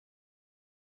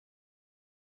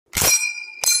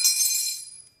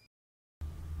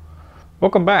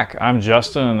Welcome back. I'm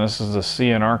Justin and this is the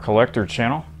CNR Collector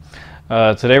channel.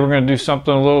 Today we're going to do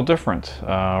something a little different.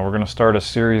 We're going to start a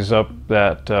series up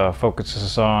that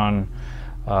focuses on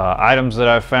items that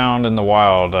I've found in the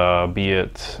wild, be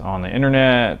it on the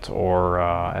internet or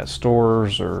at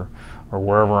stores or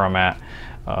wherever I'm at.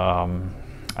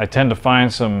 I tend to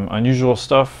find some unusual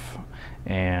stuff,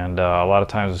 and a lot of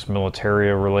times it's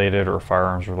military related or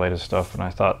firearms related stuff, and I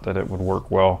thought that it would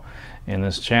work well in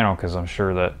this channel because I'm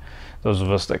sure that those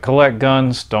of us that collect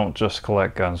guns don't just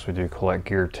collect guns, we do collect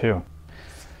gear too.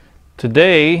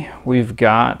 Today we've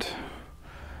got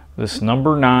this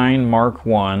number 9 Mark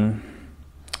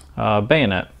I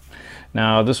bayonet.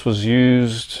 Now this was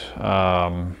used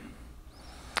for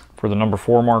the number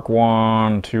 4 Mark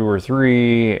I, 2 or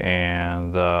 3,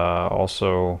 and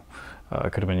also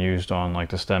could have been used on like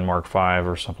the Sten Mark V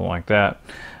or something like that.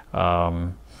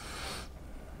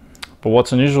 But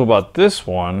what's unusual about this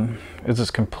one is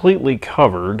it's completely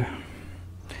covered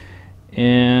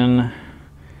in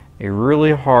a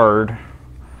really hard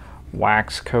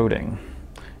wax coating.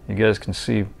 You guys can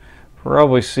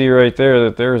probably see right there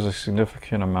that there's a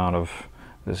significant amount of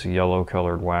this yellow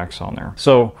colored wax on there.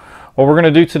 So what we're going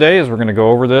to do today is we're going to go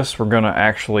over this. We're going to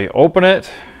actually open it,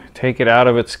 take it out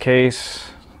of its case,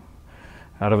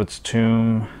 out of its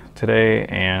tomb today,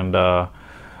 and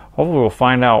hopefully we'll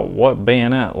find out what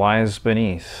bayonet lies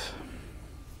beneath.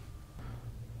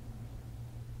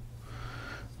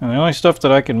 And the only stuff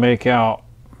that I can make out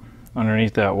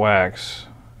underneath that wax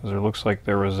is it looks like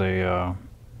there was a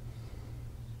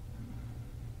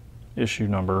issue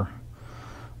number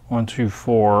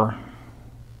 124,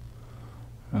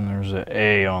 and there's an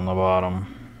A on the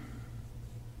bottom.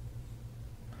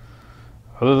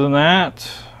 Other than that,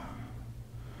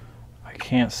 I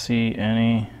can't see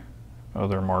any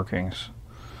other markings.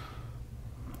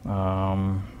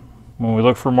 When we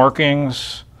look for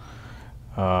markings,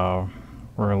 we're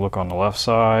going to look on the left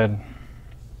side,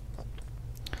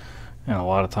 and a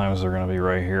lot of times they're going to be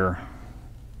right here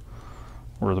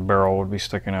where the barrel would be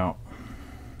sticking out.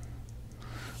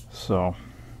 So,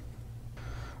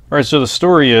 alright, so the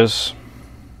story is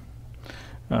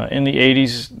in the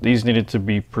 80s these needed to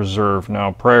be preserved.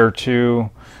 Now prior to,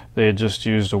 they had just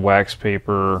used a wax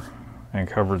paper and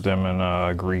covered them in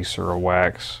a grease or a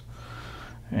wax,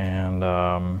 and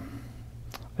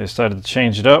they decided to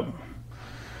change it up,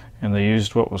 and they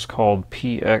used what was called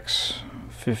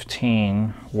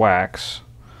PX15 wax.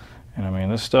 And I mean,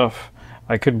 this stuff,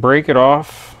 I could break it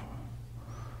off,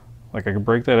 like I could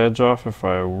break that edge off if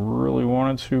I really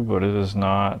wanted to, but it is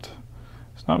not,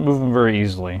 it's not moving very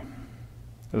easily.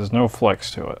 There's no flex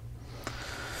to it.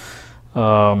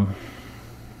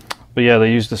 But yeah,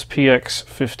 they used this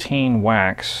PX15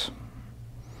 wax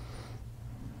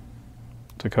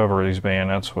to cover these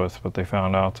bayonets with, but they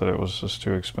found out that it was just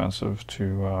too expensive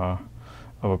of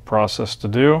a process to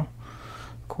do.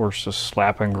 Of course, just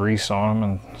slapping grease on them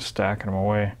and stacking them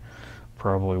away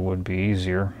probably would be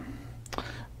easier.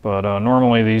 But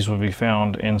normally these would be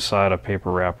found inside a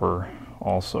paper wrapper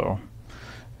also.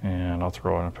 And I'll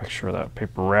throw in a picture of that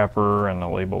paper wrapper and the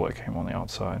label that came on the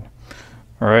outside.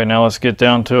 Alright, now let's get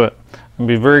down to it. And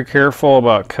be very careful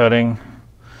about cutting.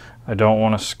 I don't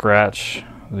want to scratch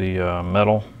the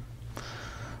metal.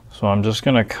 So I'm just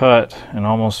going to cut and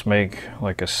almost make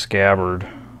like a scabbard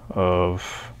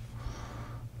of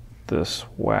this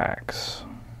wax.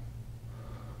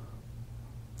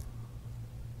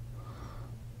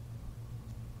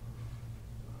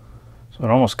 So it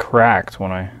almost cracked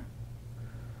when I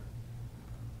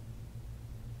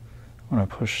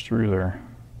pushed through there.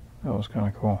 That was kind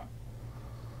of cool.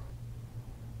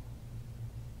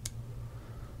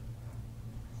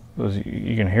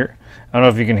 You can hear, I don't know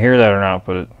if you can hear that or not,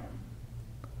 but it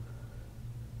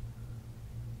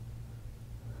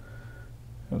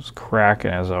was cracking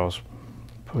as I was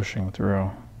pushing through.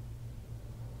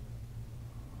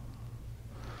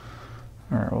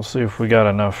 Alright, we'll see if we got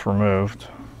enough removed.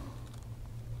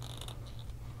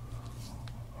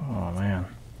 Oh man.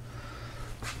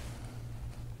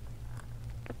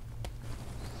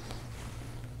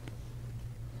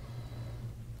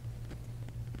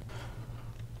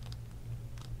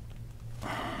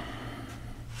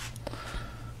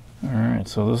 Alright,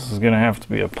 so this is going to have to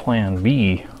be a plan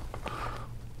B.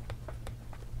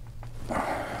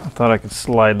 I thought I could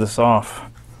slide this off.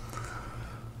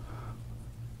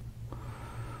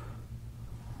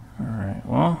 Alright,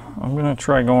 well, I'm going to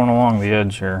try going along the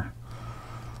edge here.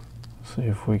 See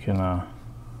if we can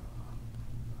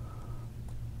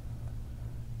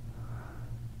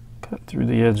cut through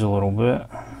the edge a little bit.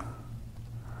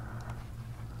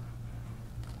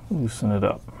 Loosen it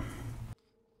up.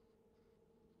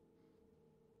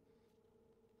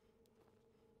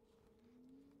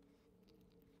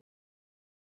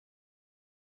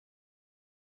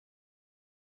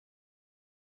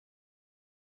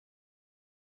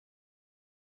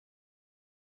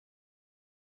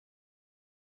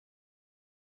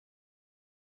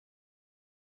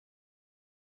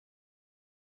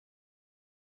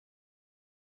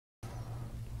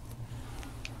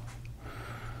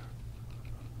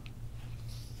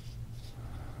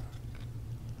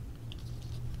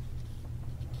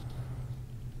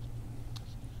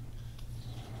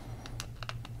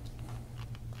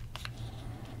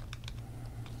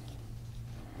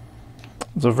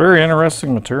 It's a very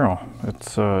interesting material.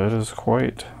 It is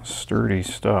quite sturdy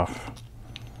stuff.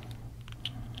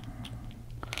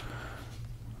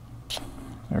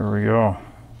 There we go.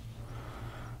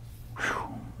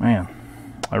 Whew, man,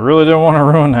 I really didn't want to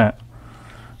ruin that.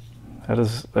 That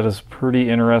is pretty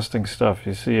interesting stuff.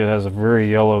 You see it has a very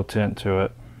yellow tint to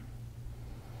it.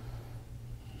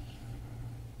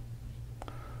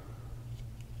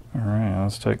 Alright,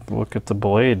 let's take a look at the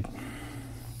blade.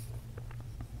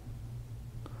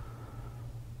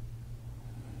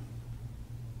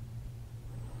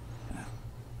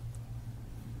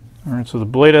 Alright, so the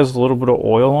blade has a little bit of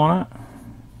oil on it.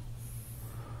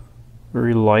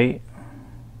 Very light.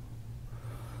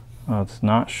 It's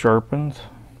not sharpened.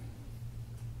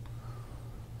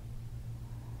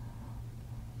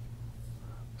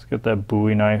 Let's get that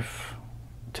Bowie knife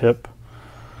tip.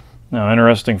 Now,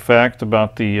 interesting fact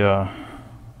about the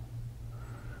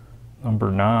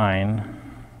number 9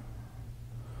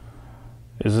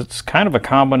 is it's kind of a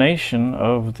combination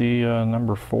of the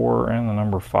number 4 and the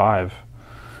number 5.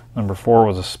 Number 4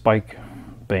 was a spike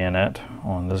bayonet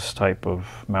on this type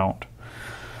of mount,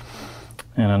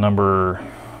 and a number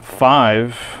 5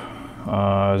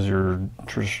 is your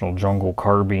traditional jungle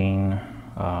carbine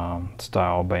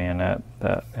style bayonet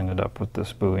that ended up with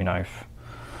this Bowie knife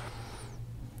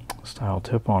style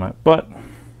tip on it. But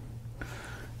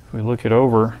if we look it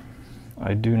over,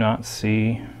 I do not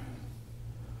see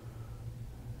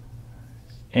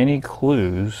any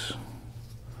clues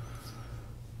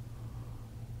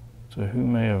to who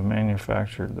may have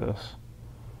manufactured this.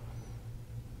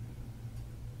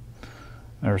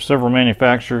 There are several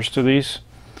manufacturers to these,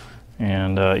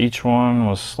 and each one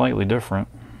was slightly different,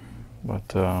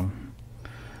 but I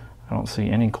don't see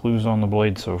any clues on the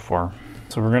blade so far.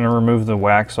 So we're going to remove the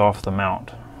wax off the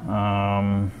mount.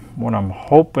 What I'm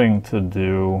hoping to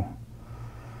do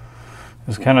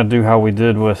is kind of do how we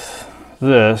did with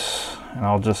this, and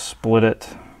I'll just split it.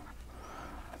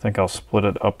 I think I'll split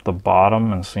it up the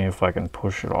bottom and see if I can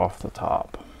push it off the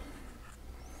top.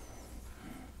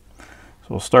 So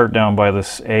we'll start down by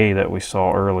this A that we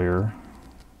saw earlier.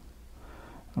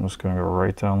 I'm just going to go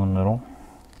right down the middle.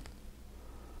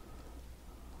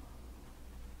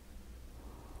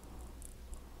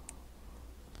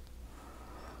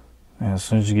 And as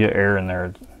soon as you get air in there,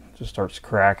 it just starts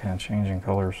cracking and changing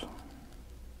colors.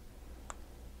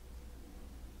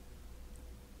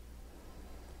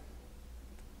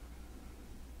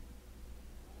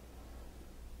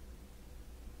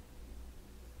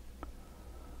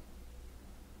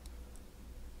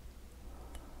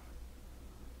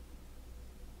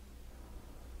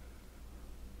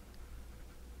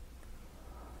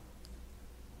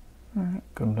 All right,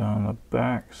 come down the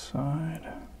back side.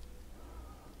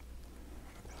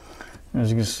 As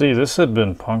you can see, this had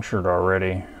been punctured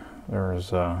already.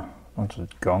 There's a bunch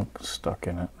of gunk stuck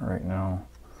in it right now.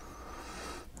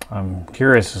 I'm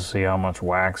curious to see how much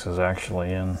wax is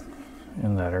actually in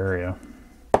that area.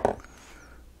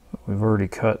 We've already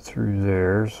cut through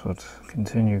there, so let's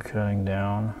continue cutting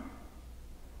down.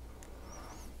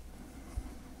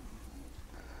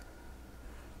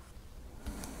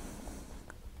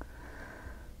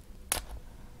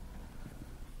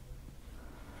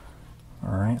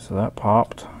 Alright, so that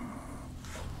popped.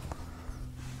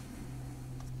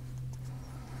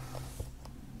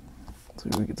 Let's see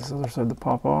if we get this other side to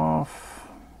pop off.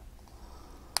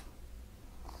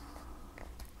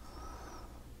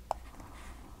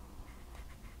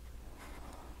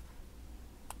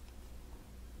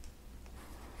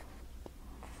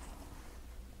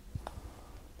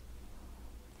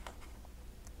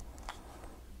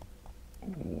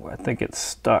 Ooh, I think it's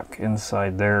stuck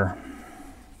inside there.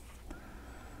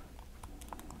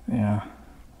 Yeah,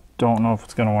 don't know if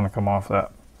it's going to want to come off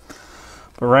that.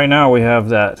 But right now we have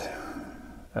that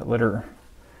letter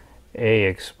A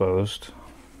exposed.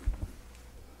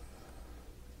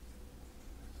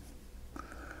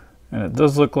 And it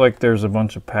does look like there's a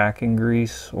bunch of packing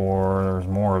grease, or there's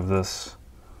more of this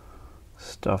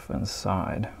stuff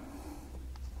inside.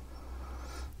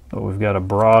 But we've got a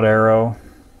broad arrow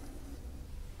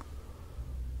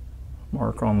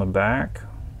mark on the back,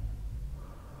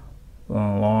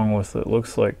 along with, it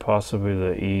looks like possibly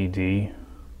the ED.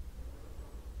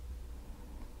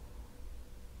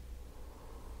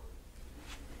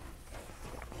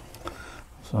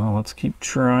 So let's keep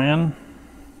trying.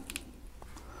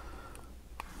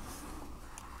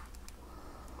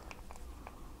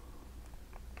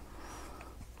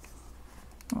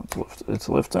 It's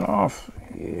lifting off.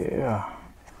 Yeah.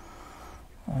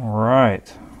 All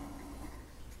right.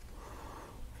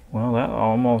 Well, that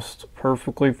almost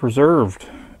perfectly preserved.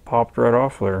 It popped right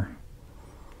off there.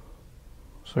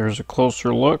 So here's a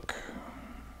closer look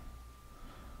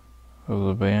of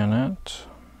the bayonet.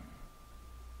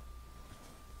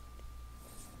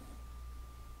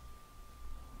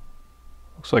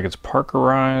 Looks like it's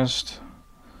Parkerized,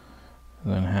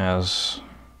 and then has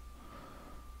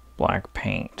black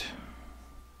paint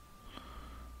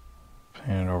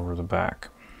painted over the back.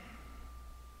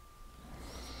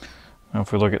 Now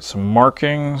if we look at some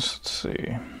markings, let's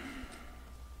see.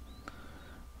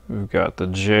 We've got the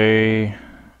J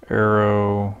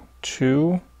arrow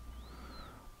 2.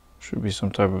 Should be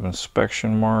some type of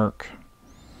inspection mark.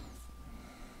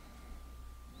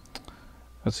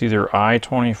 That's either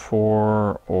I-24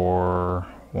 or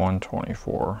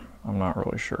 124. I'm not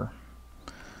really sure.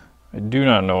 I do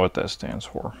not know what that stands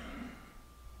for.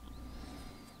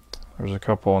 There's a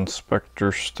couple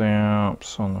inspector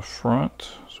stamps on the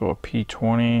front. So a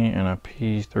P20 and a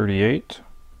P38.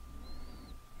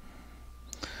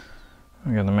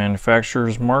 We got the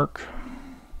manufacturer's mark.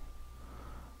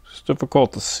 It's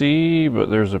difficult to see,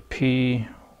 but there's a P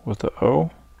with a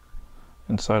O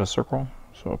inside a circle.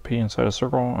 So a P inside a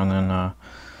circle, and then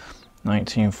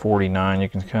 1949. You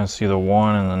can kind of see the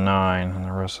 1 and the 9, and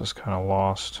the rest is kind of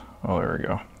lost. Oh, there we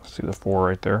go. See the 4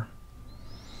 right there.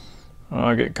 Oh,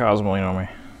 I get Cosmoline on me.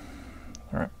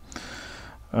 All right.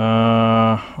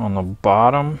 On the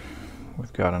bottom,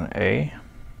 we've got an A.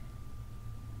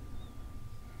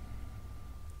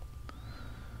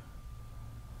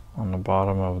 On the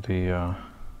bottom of the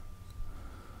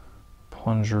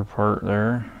plunger part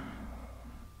there,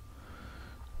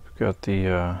 we've got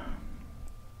the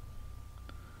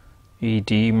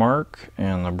ED mark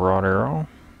and the broad arrow.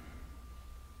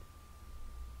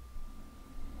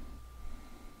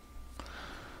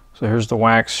 So here's the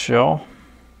wax shell.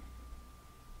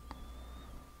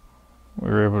 We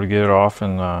were able to get it off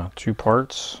in 2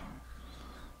 parts.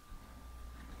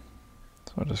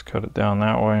 So I just cut it down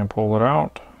that way and pull it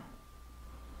out.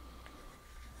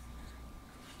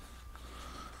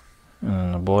 And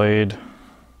then the blade,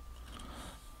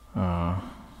 we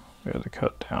had to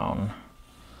cut down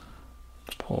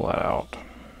to pull that out.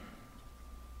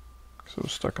 So it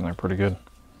was stuck in there pretty good.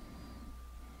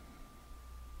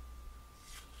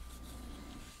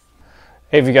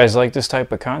 Hey, if you guys like this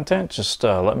type of content, just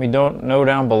let me know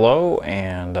down below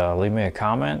and leave me a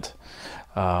comment.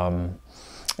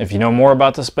 If you know more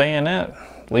about this bayonet,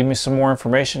 leave me some more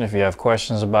information. If you have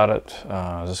questions about it,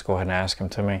 just go ahead and ask them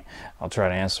to me. I'll try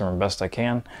to answer them best I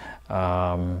can.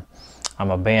 I'm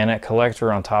a bayonet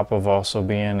collector on top of also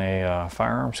being a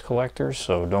firearms collector,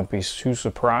 so don't be too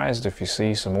surprised if you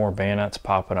see some more bayonets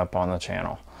popping up on the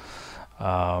channel.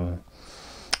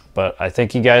 But I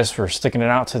thank you guys for sticking it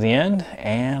out to the end,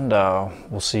 and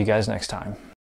we'll see you guys next time.